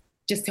attacks.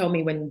 Just tell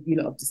me when you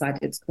lot have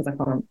decided, because I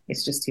can't.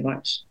 It's just too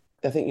much.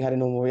 I think you had a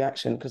normal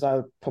reaction, because I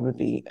would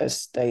probably be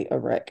a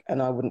wreck,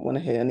 and I wouldn't want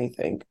to hear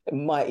anything. It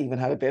might even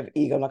have a bit of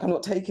ego, like, I'm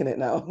not taking it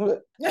now.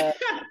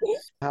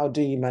 How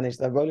do you manage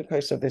the roller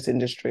coaster of this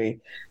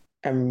industry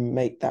and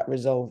make that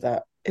resolve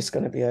that it's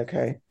going to be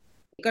okay?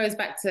 It goes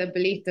back to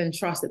belief and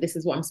trust that this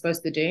is what I'm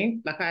supposed to do.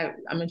 Like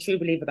I'm a true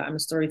believer that I'm a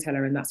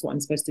storyteller and that's what I'm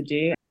supposed to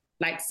do.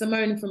 Like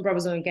Simone from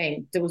Brothers on the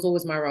Game, there was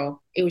always my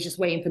role. It was just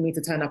waiting for me to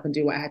turn up and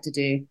do what I had to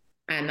do.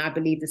 And I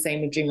believe the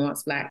same with Dream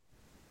Arts Black.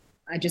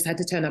 I just had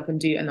to turn up and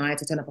do, and I had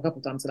to turn up a couple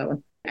of times for that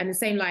one. And the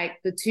same, like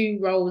the two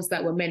roles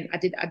that were meant, I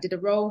did a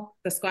role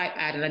for Skype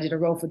ad and I did a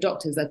role for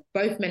Doctors that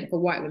both meant for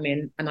white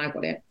women, and I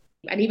got it.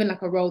 And even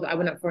like a role that I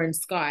went up for in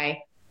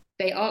Sky,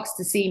 they asked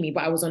to see me,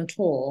 but I was on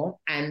tour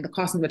and the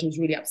casting director was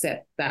really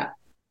upset that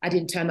I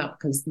didn't turn up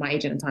because my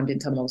agent at the time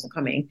didn't tell them I wasn't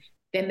coming.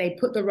 Then they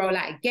put the role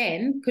out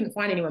again, couldn't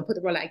find anyone, put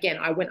the role out again.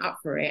 I went up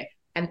for it.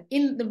 And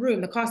in the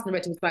room, the casting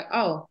director was like,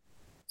 oh,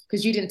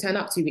 because you didn't turn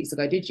up 2 weeks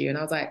ago, did you? And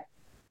I was like,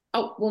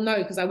 oh, well, no,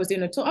 because I was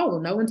doing a tour. Oh, well,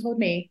 no one told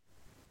me.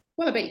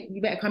 Well, I bet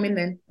you better come in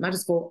then. And I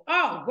just thought,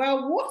 oh,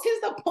 well, what is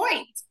the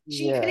point?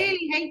 She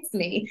clearly hates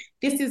me.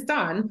 This is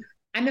done.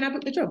 And then I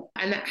booked the job.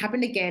 And that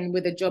happened again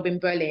with a job in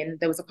Berlin.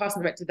 There was a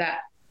casting director that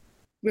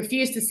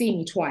refused to see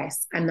me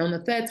twice. And on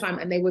the third time,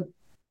 and they were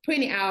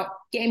putting it out,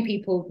 getting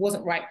people,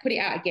 wasn't right, put it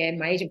out again.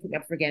 My agent put me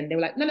up for again. They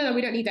were like, no,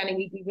 we don't need Dani.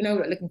 We know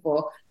what we're looking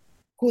for.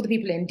 Call the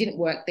people in, didn't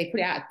work. They put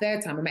it out a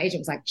third time. And my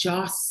agent was like,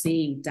 just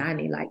see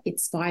Dani. Like,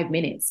 it's 5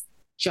 minutes.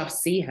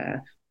 Just see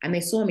her. And they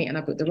saw me and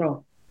I booked the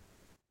role.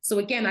 So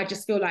again, I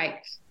just feel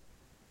like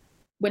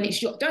when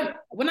it's your,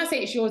 when I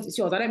say it's yours, it's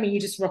yours. I don't mean you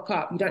just rock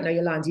up. You don't know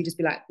your lines. You just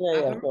be like,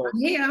 I'm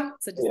here.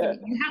 So just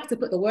you have to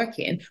put the work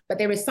in. But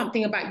there is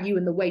something about you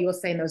and the way you're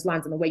saying those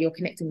lines and the way you're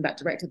connecting with that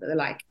director that they're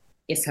like,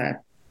 it's her,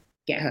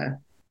 get her.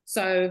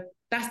 So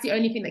that's the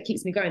only thing that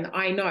keeps me going, that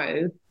I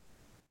know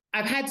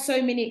I've had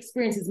so many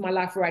experiences in my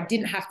life where I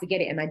didn't have to get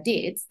it and I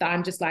did, that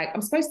I'm just like,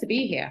 I'm supposed to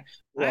be here.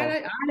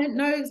 I don't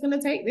know it's going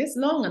to take this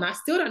long. And I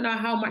still don't know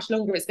how much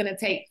longer it's going to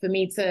take for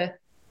me to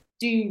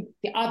do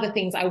the other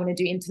things I want to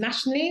do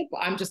internationally. But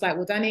I'm just like,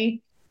 well,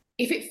 Dani,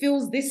 if it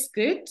feels this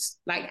good,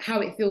 like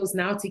how it feels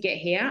now to get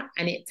here,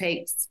 and it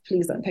takes,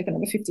 please don't take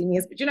another 15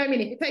 years, but you know what I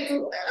mean? If it takes a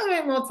little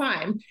bit more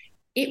time,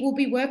 it will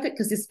be worth it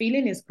because this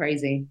feeling is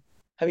crazy.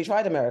 Have you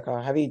tried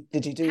America?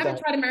 Did you do that? I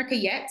haven't tried America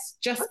yet,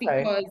 just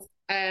because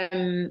I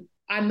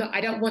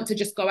don't want to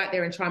just go out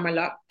there and try my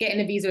luck. Getting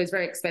a visa is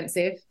very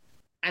expensive.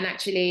 And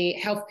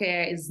actually,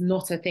 healthcare is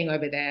not a thing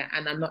over there.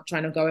 And I'm not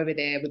trying to go over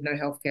there with no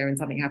healthcare and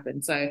something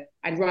happens. So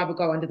I'd rather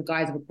go under the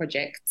guise of a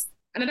project.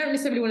 And I don't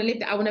necessarily want to live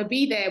there. I want to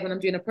be there when I'm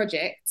doing a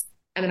project,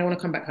 and then I want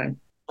to come back home.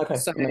 Okay.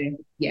 So,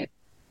 yeah.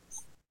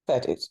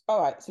 Fair dues.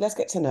 All right, so let's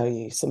get to know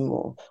you some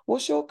more.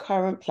 What's your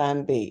current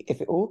plan B?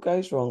 If it all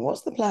goes wrong,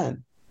 what's the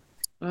plan?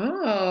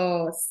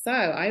 Oh, so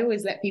I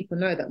always let people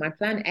know that my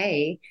plan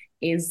A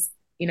is,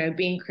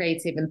 being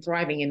creative and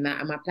thriving in that.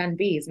 And my plan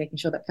B is making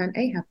sure that plan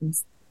A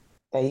happens.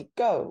 There you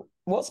go.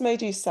 What's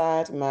made you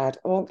sad, mad,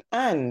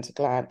 and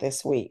glad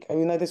this week? I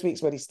mean, this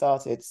week's already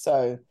started.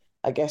 So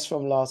I guess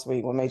from last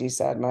week, what made you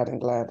sad, mad,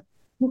 and glad?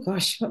 Oh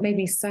gosh, what made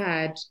me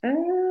sad?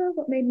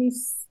 What made me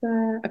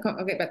sad?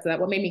 I'll get back to that.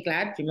 What made me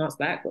glad? 3 months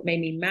back. What made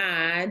me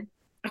mad?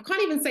 I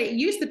can't even say. It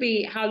used to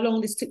be how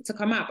long this took to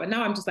come out, but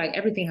now I'm just like,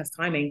 everything has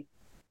timing.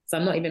 So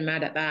I'm not even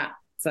mad at that.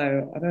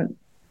 So I don't.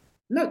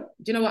 No,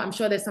 do you know what? I'm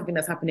sure there's something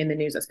that's happened in the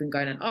news that's been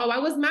going on. Oh, I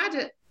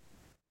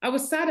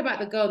was sad about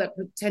the girl that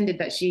pretended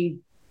that she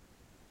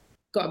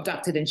got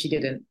abducted and she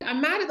didn't. I'm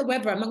mad at the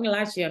weather. I'm not going to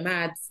lie to you. I'm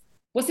mad.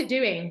 What's it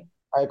doing?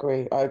 I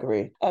agree.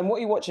 And what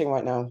are you watching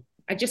right now?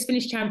 I just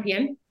finished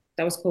Champion.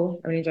 That was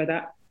cool. I really enjoyed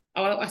that.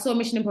 Oh, I saw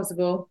Mission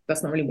Impossible.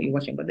 That's not really what you're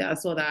watching, but I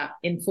saw that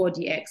in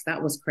 4DX.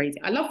 That was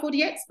crazy. I love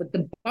 4DX, but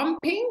the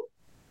bumping,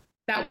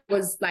 that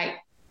was like,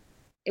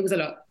 it was a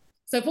lot.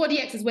 So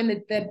 4DX is when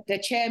the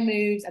chair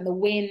moves and the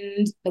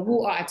wind, the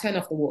water. I turn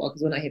off the water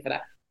because we're not here for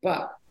that.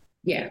 But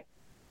yeah.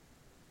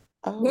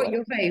 Oh, what,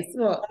 your face?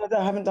 What?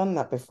 I haven't done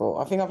that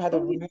before. I think I've had a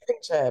moving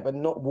chair, but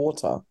not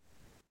water.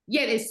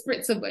 Yeah, there's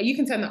spritz of, you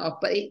can turn that off,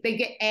 but they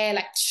get air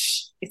like,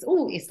 it's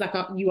like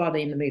you are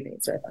in the movie.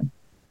 It's very fun.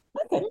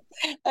 Okay.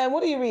 And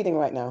what are you reading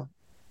right now?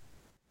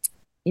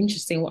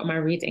 Interesting. What am I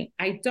reading?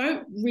 I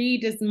don't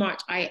read as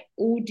much. I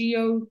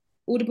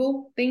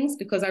audible things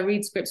because I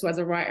read scripts as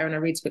a writer and I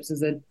read scripts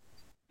as an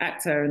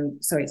actor,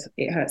 and so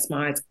it hurts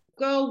my eyes.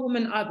 Girl,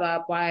 Woman,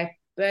 Other by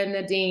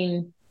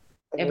Bernardine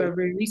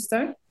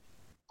Evaristo.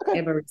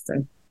 Okay.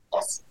 Evaristo.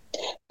 Yes.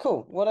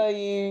 Cool. What are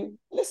you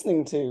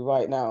listening to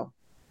right now?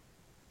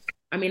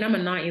 I mean, I'm a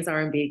 90s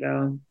R&B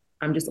girl.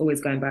 I'm just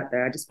always going back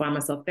there. I just find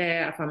myself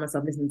there. I find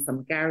myself listening to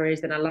some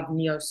garage. Then I love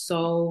neo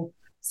soul.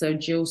 So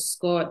Jill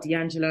Scott,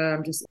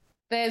 D'Angelo.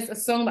 There's a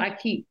song that I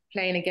keep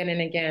playing again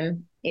and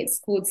again. It's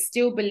called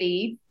Still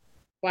Believe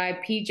by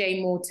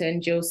PJ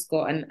Morton, Jill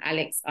Scott, and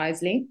Alex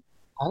Isley.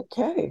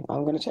 Okay,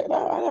 I'm going to check that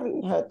out. I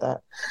haven't heard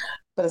that.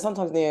 But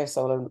sometimes neo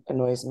soul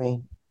annoys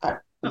me.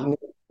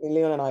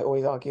 Leon and I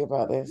always argue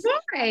about this.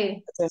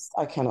 Why?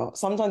 I cannot.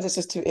 Sometimes it's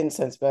just too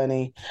incense,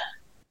 Bernie.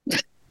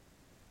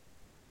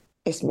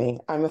 It's me.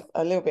 I'm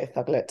a little bit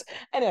thuglet.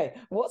 Anyway,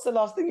 what's the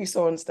last thing you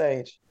saw on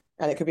stage?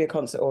 And it could be a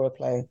concert or a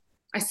play.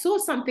 I saw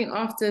something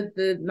after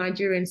the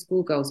Nigerian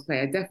Schoolgirls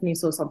play. I definitely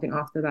saw something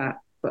after that.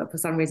 But for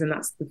some reason,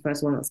 that's the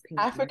first one that's pinged.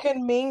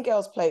 African Mean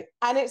Girls play.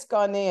 And it's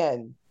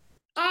Ghanaian.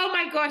 Oh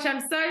my gosh,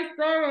 I'm so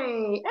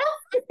sorry.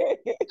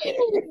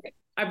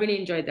 I really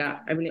enjoyed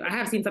that. I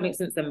have seen something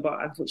since then,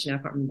 but unfortunately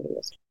I can't remember what it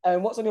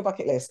was. What's on your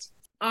bucket list?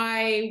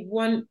 I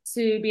want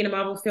to be in a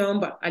Marvel film,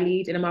 but I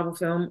lead in a Marvel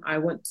film. I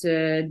want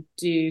to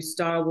do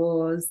Star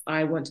Wars.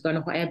 I want to go on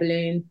a hot air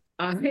balloon.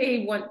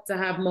 I want to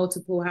have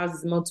multiple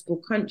houses in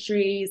multiple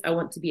countries. I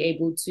want to be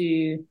able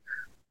to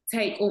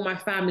take all my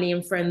family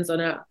and friends on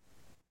a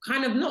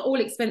kind of, not all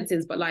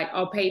expenses, but like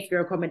I'll pay for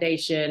your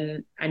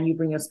accommodation and you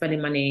bring your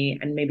spending money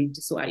and maybe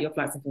just sort out your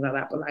flights and things like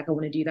that. But like I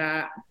want to do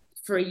that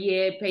for a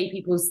year, pay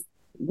people's,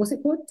 what's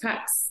it called?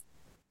 Tax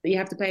that you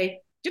have to pay.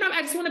 Do you know,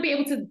 I just want to be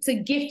able to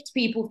gift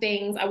people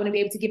things. I want to be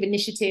able to give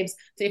initiatives.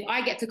 So if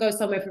I get to go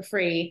somewhere for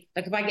free,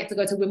 like if I get to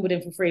go to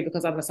Wimbledon for free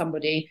because I'm a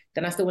somebody,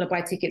 then I still want to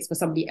buy tickets for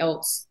somebody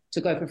else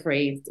to go for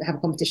free, to have a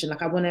competition.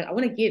 Like I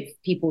want to give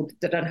people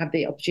that don't have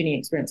the opportunity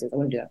and experiences. I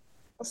want to do that.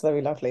 That's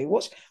very lovely.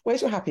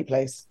 Where's your happy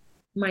place?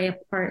 My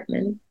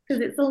apartment,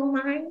 because it's all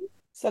mine.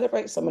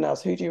 Celebrate someone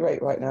else. Who do you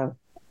rate right now?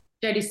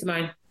 Jodie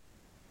Simone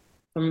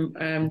from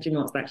Jimmy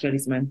Watts Back. Jodie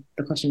Simone,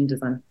 the costume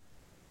designer.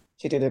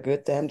 She did a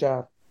good damn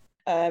job.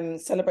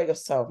 Celebrate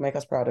yourself. Make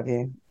us proud of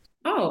you.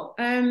 Oh,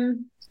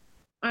 I'm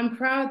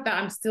proud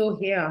that I'm still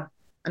here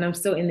and I'm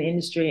still in the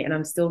industry and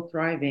I'm still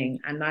thriving.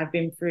 And I've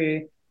been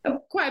through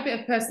quite a bit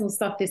of personal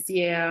stuff this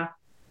year,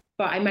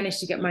 but I managed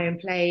to get my own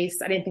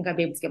place. I didn't think I'd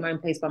be able to get my own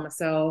place by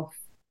myself.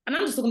 And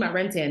I'm just talking about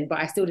renting, but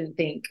I still didn't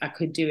think I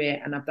could do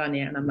it. And I've done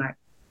it. And I'm like,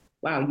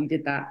 wow, you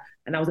did that.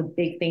 And that was a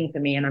big thing for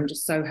me. And I'm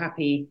just so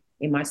happy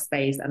in my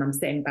space and I'm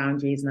setting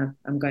boundaries and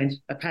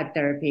I've had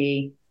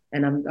therapy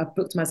and I've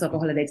booked myself a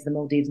holiday to the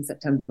Maldives in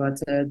September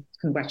to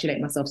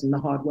congratulate myself on the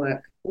hard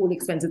work, all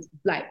expenses,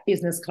 like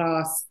business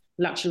class,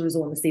 luxury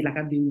resort in the sea, like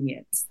I'm doing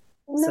it.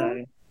 No.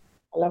 So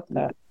I love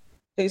that.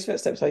 Whose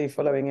footsteps are you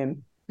following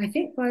in? I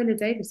think Viola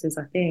Davis's,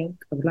 I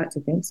would like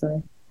to think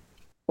so.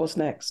 What's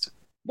next?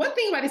 One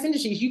thing about this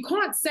industry is you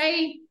can't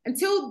say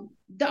until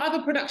the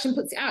other production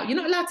puts it out. You're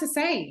not allowed to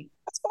say.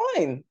 That's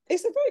fine.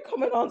 It's a very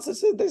common answer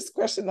to this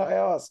question that I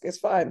ask. It's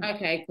fine.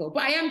 Okay, cool.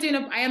 But I am doing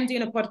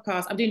a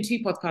podcast. I'm doing 2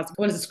 podcasts.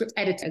 One is a script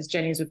editor as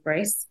Jenny's with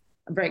Grace.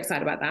 I'm very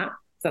excited about that.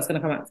 So that's going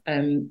to come out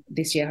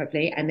this year,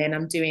 hopefully. And then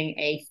I'm doing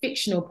a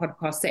fictional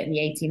podcast set in the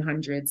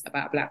 1800s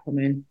about a Black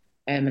woman.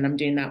 And I'm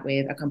doing that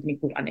with a company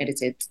called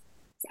Unedited.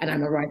 And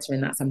I'm a writer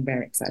in that, so I'm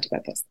very excited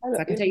about this. So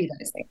I can tell you that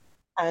this thing.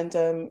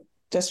 And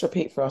just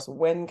repeat for us,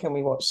 when can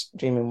we watch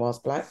Dreaming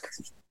Whilst Black?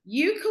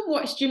 You can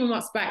watch Dreaming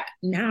Whilst Black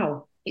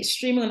now. It's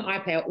streaming on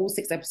iPlayer, all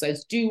 6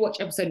 episodes. Do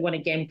watch episode 1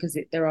 again because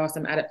there are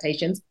some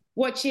adaptations.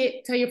 Watch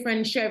it, tell your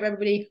friends, share it with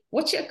everybody.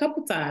 Watch it a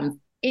couple times.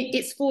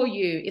 It's for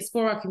you. It's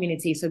for our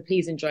community. So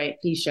please enjoy it.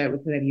 Please share it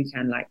with whoever you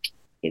can. Like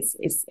it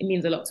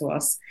means a lot to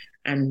us,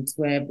 and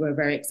we're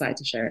very excited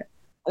to share it.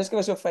 Just give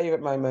us your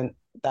favourite moment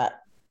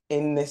that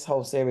in this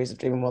whole series of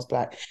Dreaming Whilst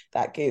Black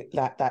that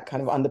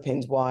kind of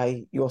underpins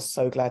why you're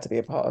so glad to be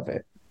a part of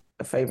it.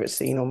 A favourite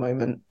scene or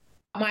moment.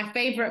 My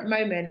favourite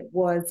moment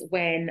was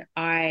when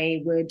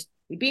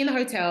we'd be in the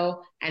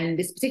hotel, and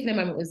this particular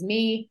moment was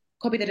me,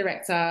 Copy the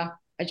director,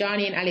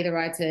 Adjani and Ali the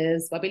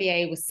writers,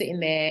 Babilier was sitting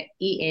there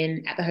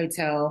eating at the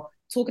hotel,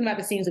 talking about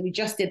the scenes that we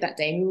just did that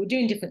day. And we were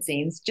doing different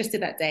scenes, just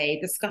did that day,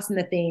 discussing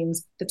the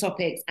themes, the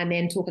topics, and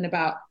then talking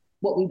about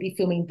what we'd be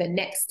filming the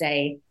next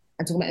day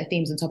and talking about the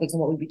themes and topics and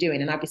what we'd be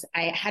doing. And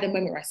I had a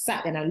moment where I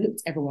sat there and I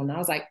looked at everyone and I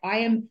was like, I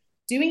am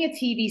doing a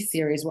TV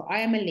series where I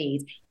am a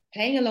lead,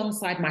 playing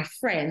alongside my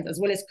friends as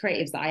well as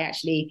creatives that I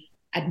actually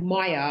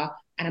admire,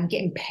 and I'm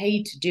getting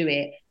paid to do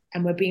it.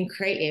 And we're being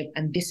creative,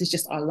 and this is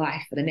just our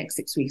life for the next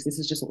 6 weeks. This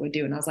is just what we're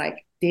doing. I was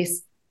like,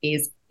 this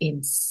is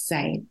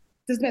insane.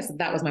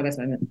 That was my best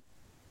moment.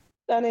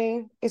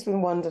 Dani, it's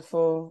been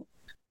wonderful,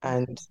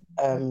 and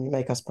you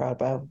make us proud,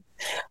 Belle.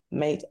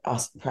 Made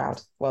us proud.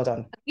 Well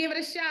done. Give it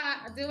a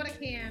shot. I'll do what I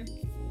can.